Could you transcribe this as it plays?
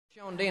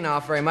Shown Dean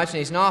off very much, and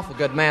he's an awful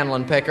good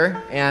mandolin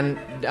picker, and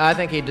I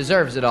think he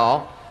deserves it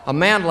all. A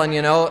mandolin,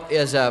 you know,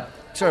 is a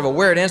sort of a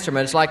weird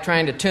instrument. It's like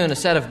trying to tune a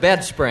set of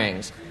bed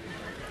springs.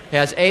 It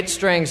has 8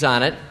 strings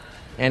on it,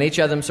 and each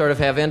of them sort of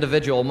have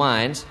individual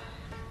minds.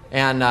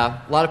 And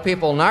a lot of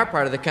people in our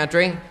part of the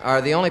country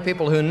are the only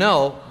people who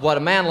know what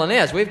a mandolin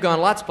is. We've gone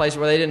lots of places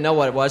where they didn't know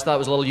what it was, thought it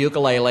was a little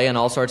ukulele and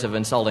all sorts of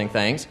insulting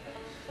things.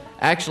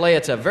 Actually,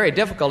 it's a very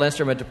difficult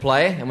instrument to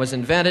play and was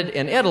invented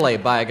in Italy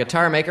by a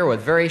guitar maker with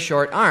very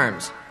short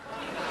arms.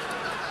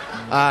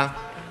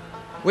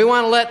 We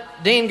want to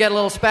let Dean get a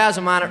little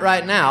spasm on it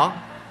right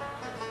now.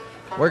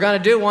 We're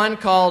going to do one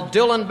called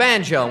Dueling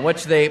Banjo, in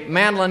which the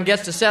mandolin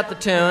gets to set the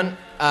tune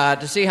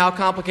to see how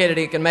complicated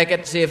he can make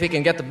it, to see if he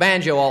can get the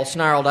banjo all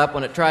snarled up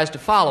when it tries to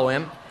follow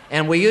him,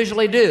 and we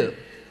usually do.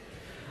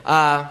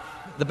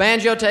 The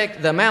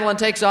mandolin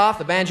takes off,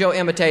 the banjo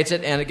imitates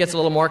it, and it gets a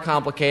little more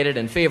complicated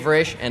and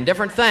feverish and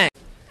different things.